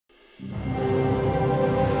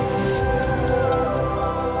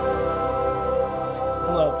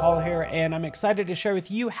and I'm excited to share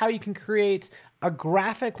with you how you can create a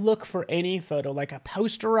graphic look for any photo, like a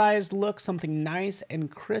posterized look, something nice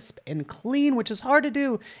and crisp and clean, which is hard to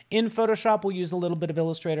do in Photoshop. We'll use a little bit of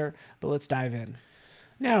Illustrator, but let's dive in.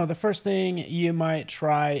 Now, the first thing you might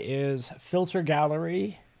try is filter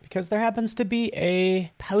gallery, because there happens to be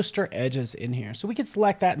a poster edges in here. So we could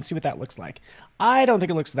select that and see what that looks like. I don't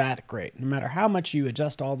think it looks that great. No matter how much you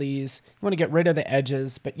adjust all these, you want to get rid of the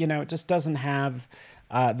edges, but you know, it just doesn't have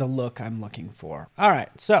the look I'm looking for. All right,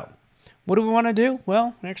 so what do we want to do?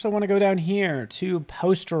 Well, we actually want to go down here to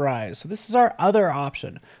posterize. So this is our other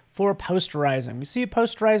option for posterizing. We see it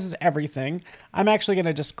posterizes everything. I'm actually going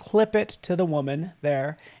to just clip it to the woman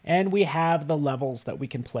there, and we have the levels that we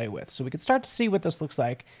can play with. So we can start to see what this looks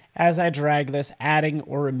like as I drag this, adding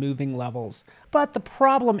or removing levels. But the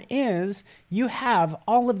problem is you have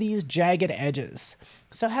all of these jagged edges.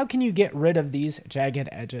 So how can you get rid of these jagged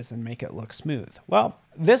edges and make it look smooth? Well,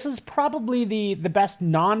 this is probably the best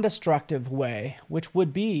non-destructive way, which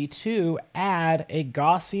would be to add a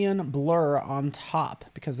Gaussian blur on top,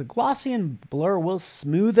 because the Gaussian blur will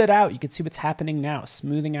smooth it out. You can see what's happening now,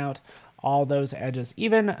 smoothing out all those edges,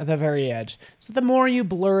 even the very edge. So the more you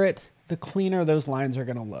blur it, the cleaner those lines are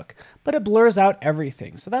going to look. But it blurs out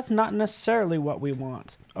everything, so that's not necessarily what we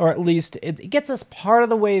want. Or at least it gets us part of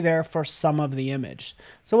the way there for some of the image.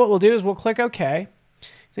 So what we'll do is we'll click OK.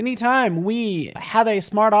 So anytime we have a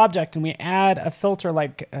smart object and we add a filter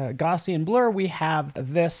like Gaussian blur, we have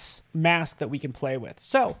this mask that we can play with.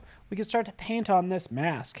 So we can start to paint on this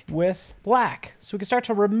mask with black. So we can start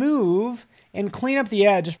to remove and clean up the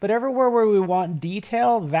edge, but everywhere where we want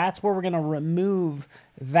detail, that's where we're gonna remove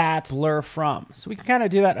that blur from. So we can kind of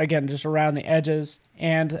do that again, just around the edges.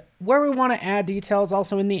 And where we wanna add detail is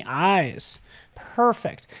also in the eyes.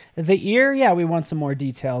 Perfect. The ear, yeah, we want some more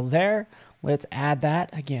detail there. Let's add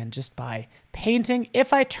that again, just by painting.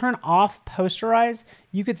 If I turn off posterize,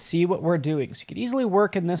 you could see what we're doing. So you could easily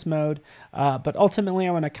work in this mode, but ultimately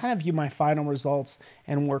I want to kind of view my final results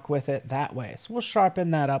and work with it that way. So we'll sharpen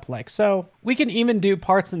that up like so. We can even do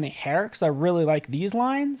parts in the hair, because I really like these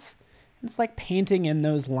lines. It's like painting in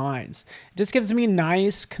those lines. It just gives me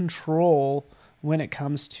nice control when it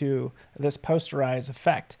comes to this posterize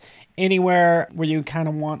effect. Anywhere where you kind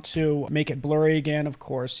of want to make it blurry again, of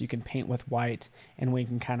course, you can paint with white, and we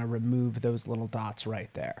can kind of remove those little dots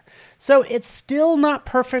right there. So it's still not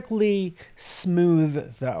perfectly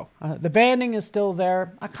smooth though. The banding is still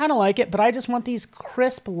there. I kind of like it, but I just want these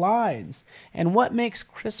crisp lines. And what makes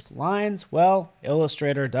crisp lines? Well,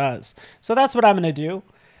 Illustrator does. So that's what I'm going to do.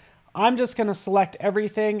 I'm just going to select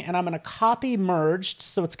everything, and I'm going to copy merged.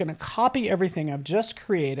 So it's going to copy everything I've just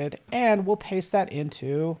created, and we'll paste that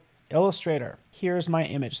into Illustrator. Here's my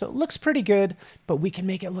image. So it looks pretty good, but we can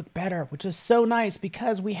make it look better, which is so nice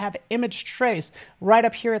because we have image trace right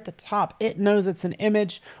up here at the top. It knows it's an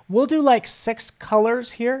image. We'll do like 6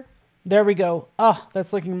 colors here. There we go. Oh,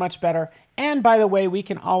 that's looking much better. And by the way, we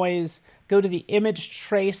can always go to the image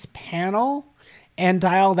trace panel and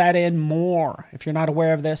dial that in more. If you're not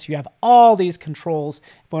aware of this, you have all these controls.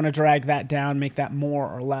 If we want to drag that down, make that more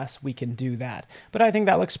or less, we can do that. But I think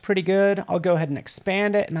that looks pretty good. I'll go ahead and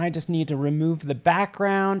expand it, and I just need to remove the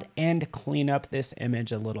background and clean up this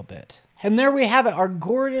image a little bit. And there we have it, our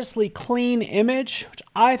gorgeously clean image, which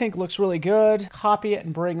I think looks really good. Copy it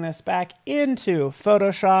and bring this back into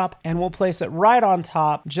Photoshop, and we'll place it right on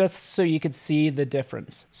top just so you could see the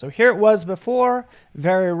difference. So here it was before,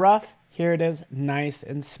 very rough. Here it is, nice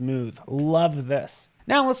and smooth. Love this.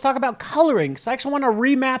 Now let's talk about coloring. So I actually want to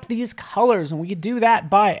remap these colors, and we could do that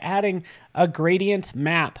by adding a gradient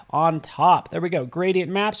map on top. There we go,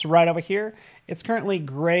 gradient maps right over here. It's currently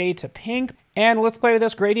gray to pink, and let's play with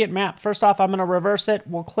this gradient map. First off, I'm going to reverse it.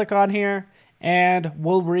 We'll click on here, and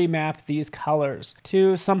we'll remap these colors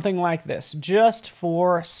to something like this, just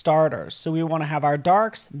for starters. So we want to have our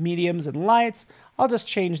darks, mediums, and lights. I'll just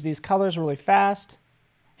change these colors really fast.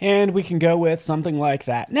 And we can go with something like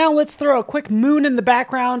that. Now let's throw a quick moon in the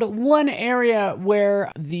background. One area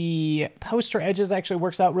where the poster edges actually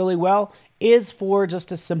works out really well is for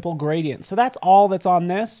just a simple gradient. So that's all that's on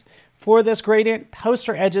this. For this gradient,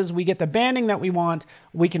 poster edges, we get the banding that we want.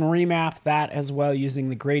 We can remap that as well using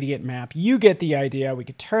the gradient map. You get the idea. We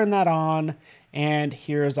could turn that on, and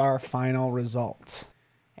here's our final result.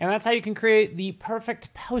 And that's how you can create the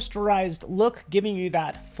perfect posterized look, giving you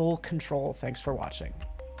that full control. Thanks for watching.